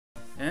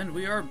And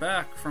we are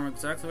back from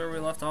exactly where we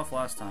left off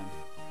last time.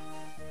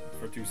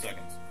 For 2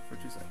 seconds. For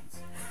 2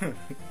 seconds.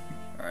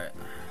 Alright.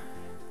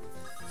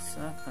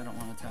 Seth, I don't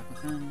want to attack with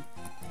him.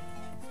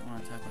 I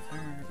want to attack with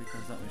her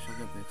because that way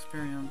she'll get the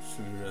experience.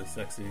 She'll be really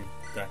sexy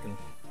attacking.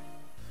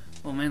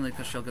 Well, mainly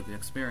because she'll get the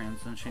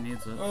experience and she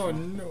needs it. Oh so.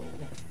 no.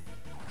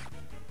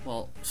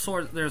 Well,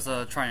 sword. There's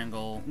a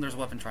triangle. There's a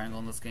weapon triangle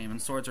in this game,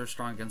 and swords are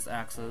strong against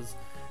axes.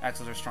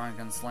 Axes are strong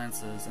against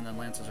lances, and then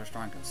lances are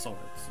strong against swords.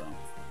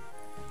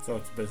 So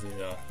it's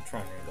basically a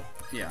triangle.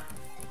 Yeah.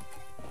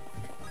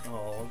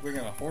 Oh, we're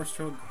gonna horse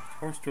to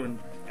an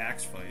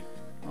axe fight.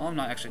 Well, I'm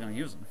not actually going to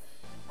use them.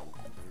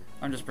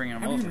 I'm just bringing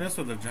them How over. do you miss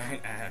with a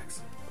giant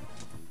axe?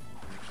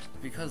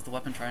 Because the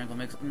weapon triangle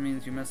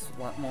means you miss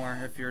a lot more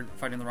if you're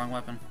fighting the wrong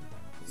weapon.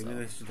 Maybe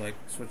they should like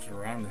switch it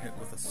around and hit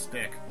with a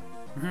stick.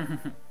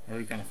 That'd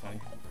be kind of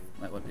funny.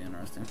 That would be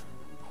interesting.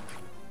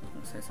 I was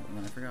going to say something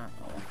that I forgot.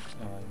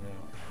 Yeah.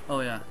 Oh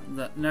yeah,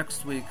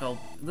 next week,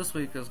 this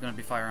week is going to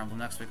be Fire Emblem.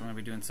 Next week I'm going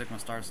to be doing Sigma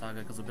Star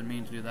Saga because I've been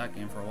meaning to do that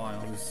game for a while.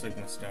 What is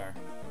Sigma Star?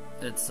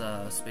 It's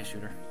a space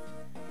shooter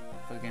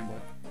for the Game Boy.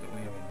 Don't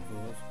we have enough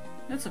of those?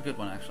 It's a good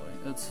one actually.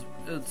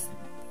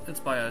 It's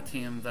by a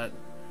team that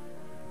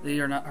they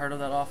are not heard of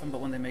that often,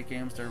 but when they make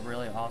games, they're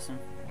really awesome.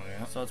 Oh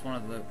yeah. So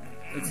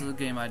it's a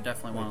game I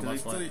definitely want to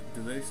let's play.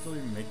 Do they still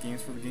even make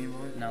games for the Game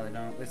Boy? No, they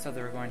don't. They said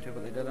they were going to,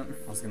 but they didn't.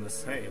 I was gonna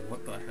say,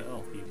 what the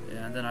hell, people?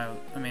 Yeah, and then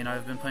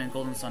I've been playing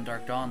Golden Sun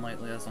Dark Dawn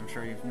lately, as I'm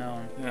sure you've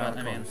known. Yeah, but,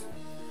 of course.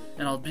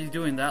 And I'll be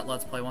doing that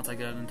Let's Play once I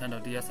get a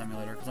Nintendo DS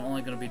emulator, because I'm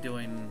only going to be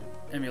doing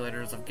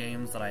emulators of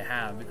games that I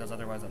have, because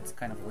otherwise that's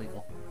kind of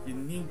illegal. You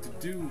need to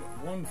do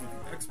one for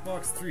the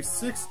Xbox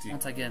 360.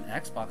 Once I get an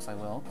Xbox, I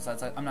will,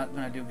 because I'm not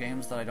going to do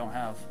games that I don't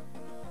have.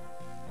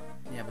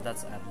 Yeah, but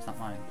that's Adam's, not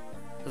mine.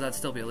 Because that'd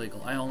still be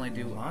illegal. I only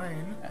do...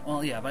 Mine?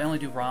 Well, yeah, but I only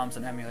do ROMs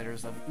and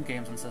emulators of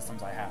games and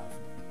systems I have.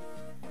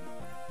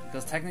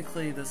 Because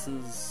technically this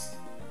is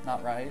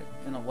not right,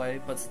 in a way,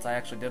 but since I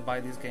actually did buy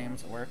these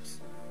games, it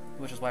works.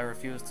 Which is why I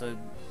refuse to,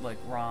 like,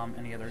 ROM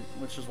any other...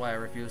 Which is why I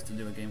refuse to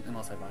do a game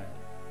unless I buy it.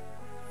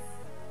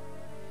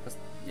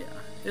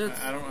 Yeah.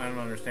 I don't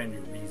understand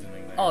your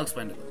reasoning there. I'll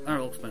explain it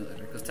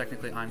later, because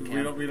technically I'm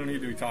canon. We don't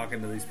need to be talking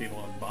to these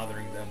people and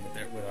bothering them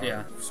with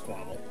our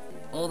squabble.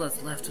 All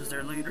that's left is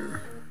their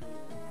leader.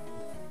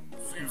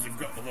 Seems you've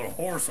got the little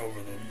horse over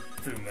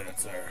the 2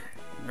 minutes there.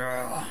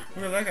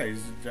 Look at that guy,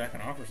 he's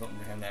jacking off or something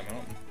behind that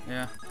mountain.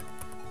 Yeah.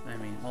 I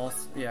mean,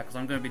 yeah, because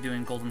I'm going to be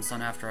doing Golden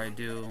Sun after I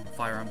do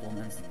Fire Emblem.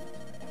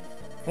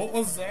 What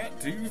was that?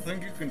 Do you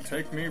think you can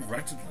take me,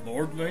 wretched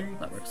lordling?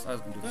 That works. I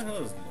was going to do What the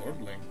hell is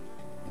lordling?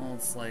 Well,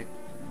 it's like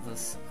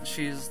this.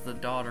 She's the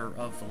daughter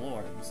of the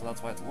Lord, so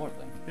that's why it's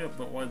lordling. Yeah,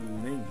 but why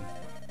ling?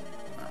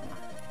 I don't know.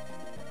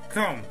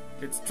 Come,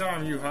 it's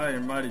time you high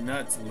and mighty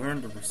knights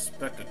learn to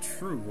respect a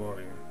true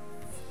warrior.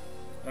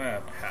 I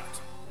have a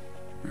hat.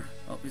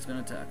 Oh, he's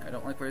going to attack. I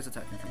don't like where he's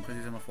attacking from because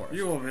he's in the forest.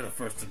 You will be the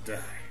first to die.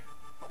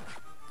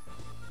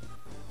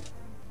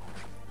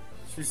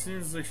 She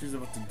seems like she's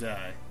about to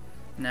die.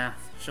 Nah,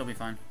 she'll be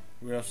fine.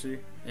 Will she?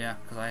 Yeah,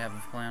 because I have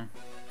a plan.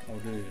 Oh,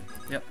 do you?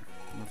 Yep.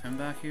 Move him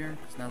back here,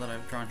 because now that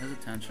I've drawn his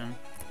attention.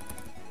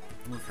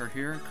 Move her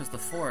here, because the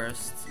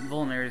forest,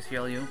 vulneraries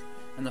heal you,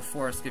 and the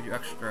forest give you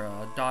extra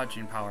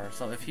dodging power.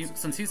 So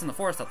since he's in the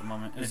forest at the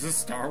moment... Is this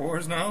Star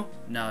Wars now?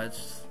 No,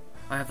 it's...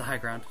 I have the high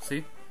ground.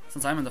 See?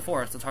 Since I'm in the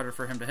forest, it's harder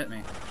for him to hit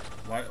me.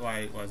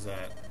 Why was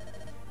that?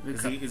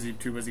 Is he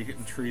too busy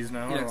hitting trees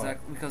now? Yeah,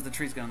 exactly. Because the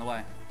trees get in the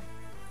way.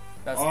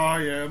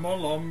 I am a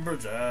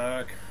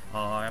lumberjack.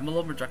 I am a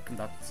lumberjack, and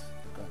that's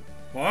good.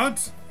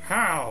 What?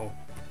 How?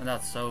 And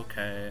that's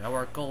okay. I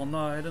work all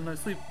night and I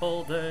sleep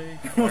all day.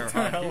 What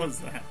the hell was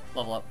that?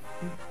 Level up.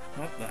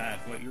 Not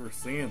that. What you were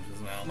singing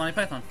just now. Monty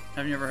Python.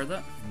 Have you ever heard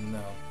that?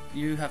 No.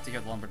 You have to hear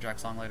the lumberjack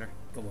song later.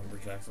 The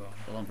lumberjack song.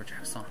 The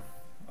lumberjack song.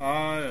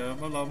 I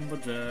am a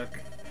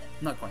lumberjack.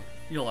 Not quite.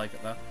 You'll like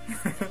it though.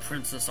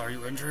 Princess, are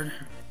you injured?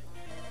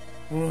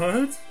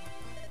 What?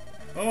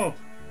 Oh,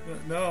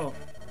 no.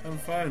 I'm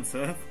fine,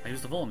 Seth. I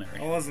used a vulnerary.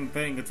 I wasn't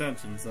paying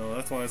attention, so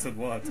that's why I said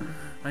what.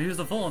 I used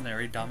a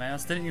vulnerary,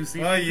 dumbass. Didn't you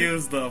see? I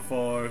used the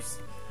force.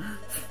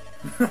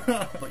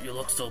 But you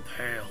look so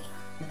pale.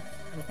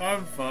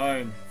 I'm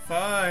fine.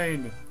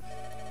 Fine.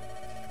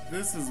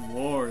 This is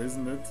war,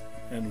 isn't it?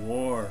 And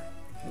war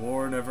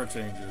never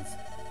changes.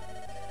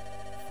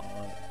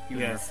 You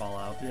never fall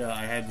out. Yeah,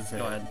 I had to say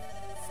Go it. ahead.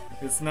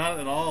 It's not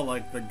at all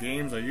like the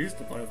games I used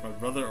to play with my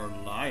brother or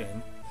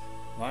Lion.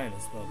 Lion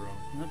is spelled wrong.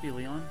 Wouldn't that be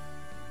Leon?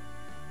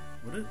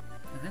 Would it?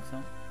 I think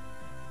so.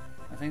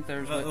 I think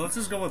there's let's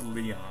just go with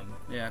Leon.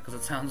 Yeah, because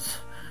it sounds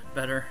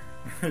better.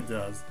 It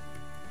does.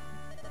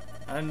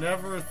 I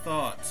never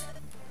thought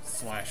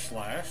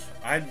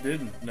 // I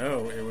didn't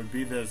know it would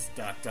be this ...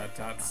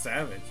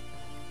 savage. ...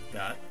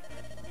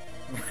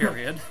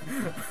 Period.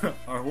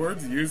 Are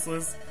words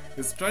useless?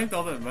 Is strength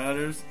all that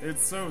matters?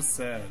 It's so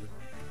sad.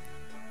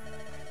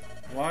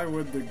 Why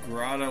would the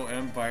Grotto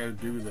Empire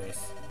do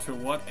this? To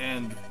what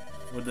end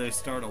would they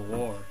start a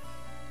war?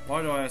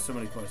 Why do I ask so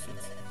many questions?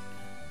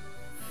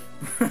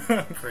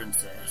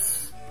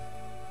 Princess.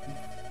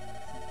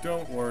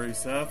 Don't worry,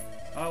 Seth.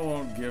 I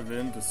won't give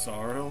in to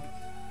sorrow.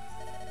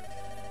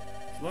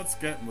 Let's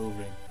get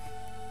moving.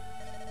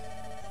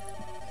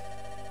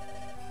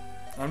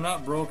 I'm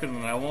not broken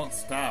and I won't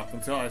stop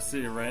until I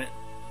see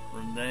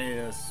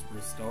Rheneas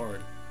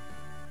restored.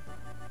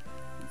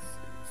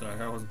 Sorry,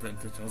 I wasn't paying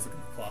attention. I was looking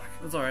at the clock.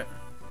 It's alright.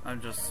 I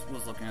just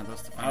was looking at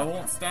this to find I out.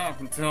 won't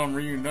stop until I'm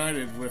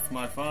reunited with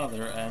my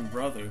father and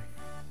brother.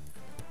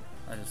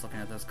 I was just looking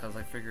at this because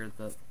I figured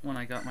that when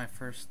I got my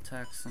first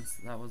text, since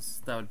that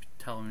would be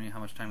telling me how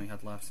much time we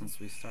had left since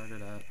we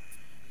started at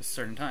a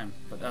certain time.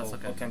 But that's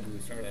okay. What time did we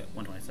start at?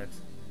 1:26.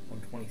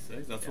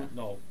 1:26? That's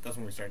Yeah. that's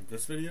when we started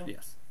this video?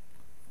 Yes.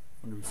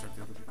 When did we start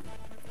the other video?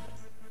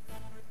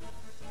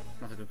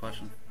 That's a good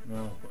question.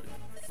 No.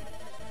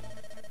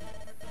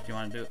 Do you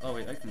want to do? Oh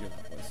wait, I can do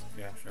that voice.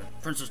 Yeah, sure.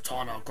 Princess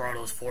Tana,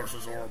 Grotto's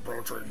forces are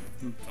approaching.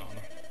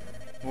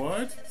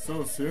 What?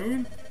 So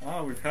soon?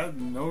 Ah, we've had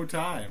no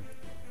time.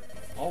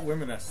 All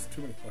women ask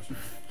too many questions.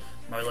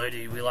 My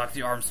lady, we lack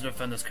the arms to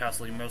defend this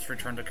castle. You must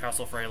return to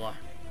Castle Freyla.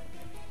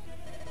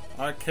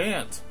 I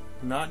can't.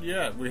 Not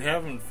yet. We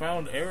haven't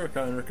found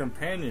Erica and her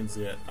companions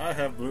yet. I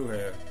have blue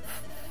hair.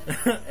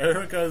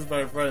 Erica is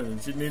my friend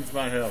and she needs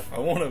my help. I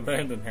won't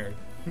abandon her.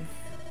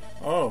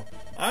 Oh,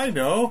 I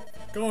know.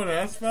 Go and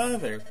ask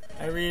Father.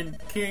 I mean,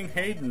 King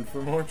Hayden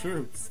for more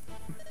troops.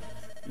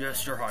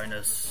 Yes, Your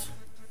Highness.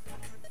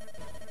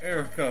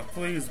 Erica,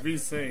 please be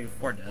safe.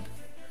 Or dead.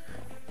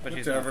 But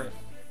she's Whichever. not dead.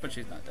 But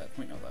she's not dead.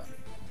 We know that.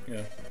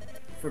 Yeah,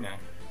 for now.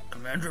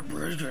 Commander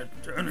Bridget,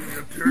 the enemy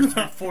appears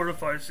to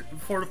be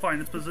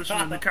fortifying its position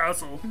in the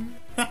castle.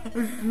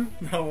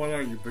 Now what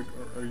are you?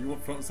 Are you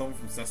someone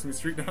from Sesame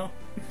Street now?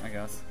 I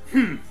guess.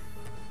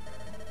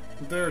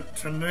 They're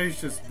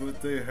tenacious,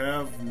 but they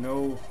have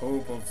no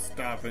hope of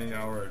stopping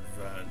our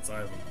advance. I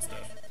have a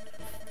mustache.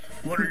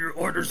 What are your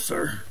orders,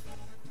 sir?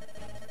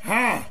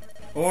 Ha!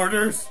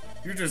 Orders?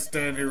 You just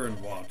stand here and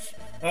watch.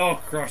 I'll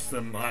crush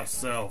them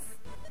myself.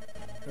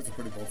 That's a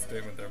pretty bold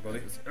statement there,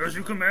 buddy. As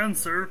you command,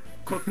 sir.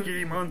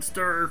 Cookie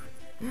Monster.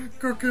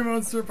 Cookie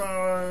Monster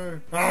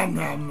power! Nom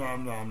nom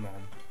nom nom nom.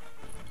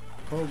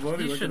 Oh,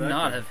 buddy, He look should at that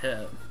not guy. have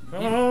hit.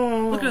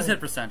 Oh! Look at his hit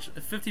percentage.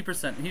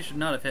 50%. He should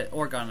not have hit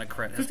or gotten a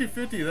crit.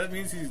 50-50, that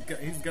means he's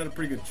got a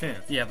pretty good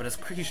chance. Yeah, but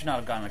he should not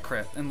have gotten a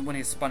crit. And when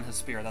he spun his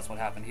spear, that's what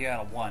happened. He had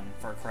a 1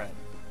 for a crit.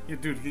 Yeah,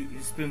 dude, he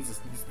spins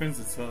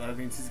it, so that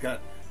means he's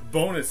got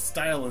bonus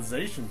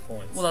stylization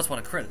points. Well, that's what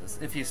a crit is.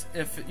 If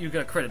you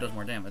get a crit, it does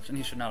more damage, and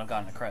he should not have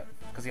gotten a crit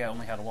because he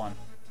only had a 1.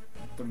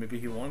 But maybe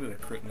he wanted a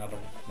crit, not a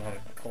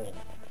coal.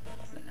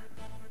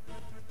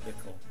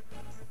 Nickel.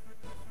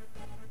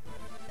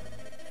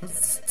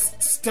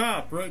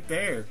 Stop right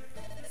there.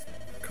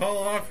 Call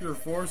off your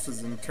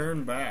forces and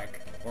turn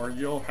back, or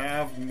you'll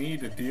have me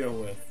to deal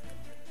with.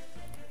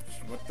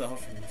 What the hell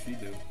should she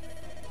do?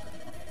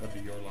 That'd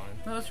be your line.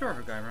 No, that's your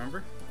guy,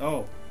 remember?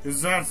 Oh,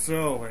 is that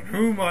so? And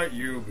who might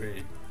you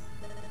be?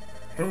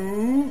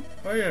 Who?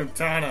 I am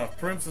Tana,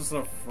 Princess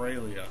of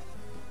Frelia.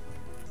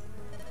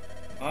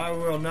 I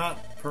will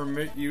not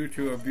permit you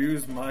to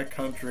abuse my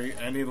country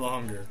any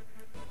longer.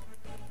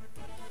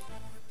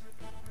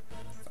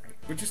 Sorry,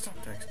 would you stop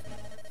texting?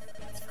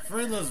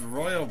 Frelia's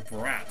royal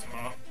brat,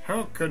 huh?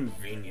 How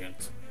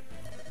convenient.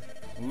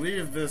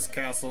 Leave this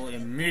castle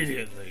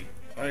immediately.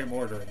 I am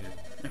ordering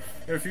you.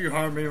 If you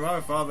harm me, my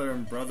father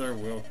and brother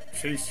will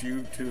chase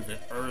you to the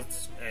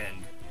earth's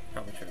end.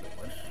 Probably sure they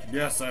would.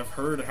 Yes, I've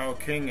heard how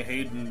King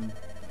Hayden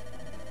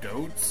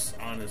dotes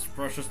on his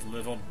precious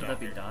little Would that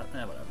be daughter.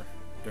 dot? Eh, whatever.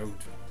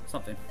 Dote.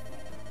 Something.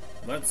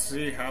 Let's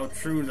see how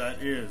true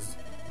that is.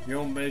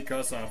 You'll make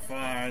us a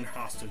fine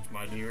hostage,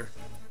 my dear.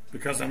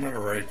 Because I'm gonna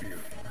rape you.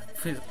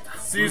 Please.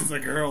 Seize the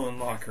girl and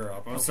lock her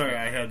up. I'm sorry,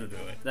 I had to do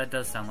it. That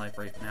does sound like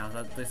rape now.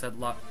 They said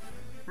lock.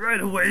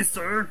 Right away,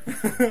 sir.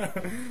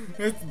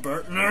 It's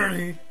Bert and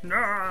Ernie.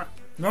 Nah.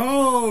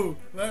 No!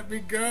 Let me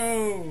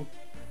go!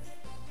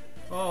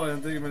 Oh,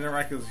 and they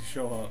miraculously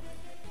show up.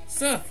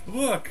 Seth,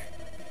 look!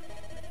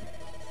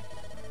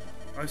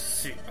 I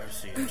see it.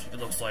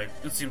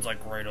 It seems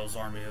like Grato's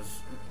army has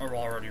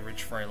already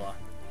reached Freyla.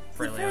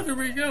 The further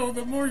we go,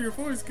 the more your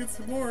voice gets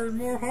more and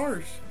more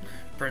harsh.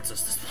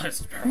 Princess, this place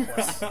is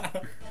perilous.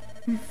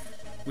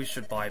 We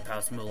should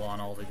bypass Mulan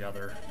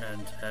altogether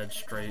and head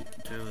straight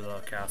to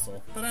the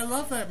castle. But I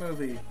love that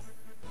movie.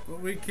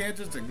 But we can't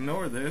just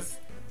ignore this.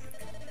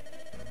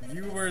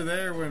 You were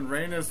there when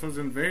Rhaenys was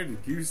invaded.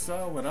 You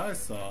saw what I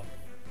saw.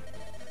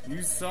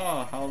 You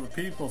saw how the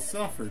people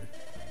suffered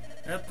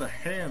at the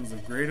hands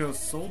of Grato's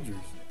soldiers.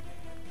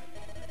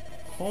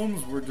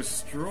 Homes were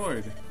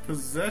destroyed,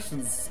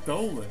 possessions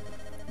stolen,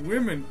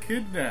 women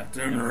kidnapped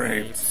and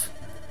raped.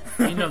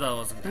 You know that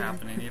wasn't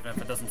happening, even if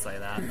it doesn't say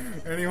that.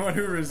 Anyone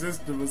who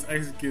resisted was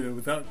executed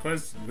without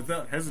question,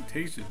 without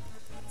hesitation.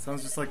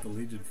 Sounds just like the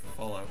Legion for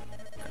Fallout.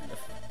 Kind of.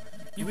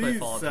 You play Please,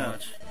 Fallout too Seth,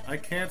 much. I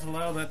can't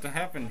allow that to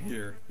happen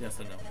here. Yes,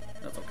 I know.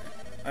 That's okay.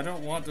 I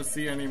don't want to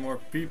see any more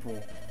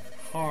people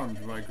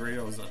harmed by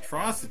Grato's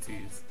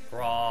atrocities.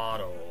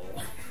 Grotto.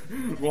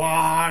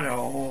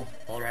 Guano!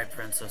 Alright,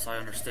 Princess, I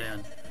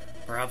understand.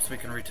 Perhaps we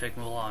can retake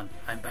Mulan.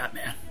 I'm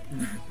Batman.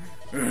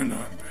 And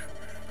I'm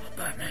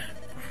Batman.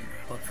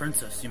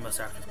 princess, you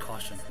must act with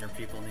caution. Your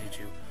people need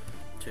you,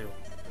 too.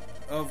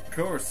 Of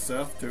course,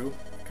 Seth, too.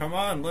 Come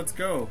on, let's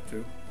go,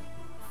 too.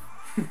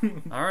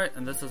 Alright,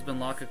 and this has been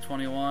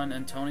Lockett21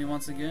 and Tony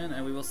once again,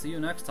 and we will see you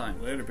next time.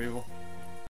 Later, people.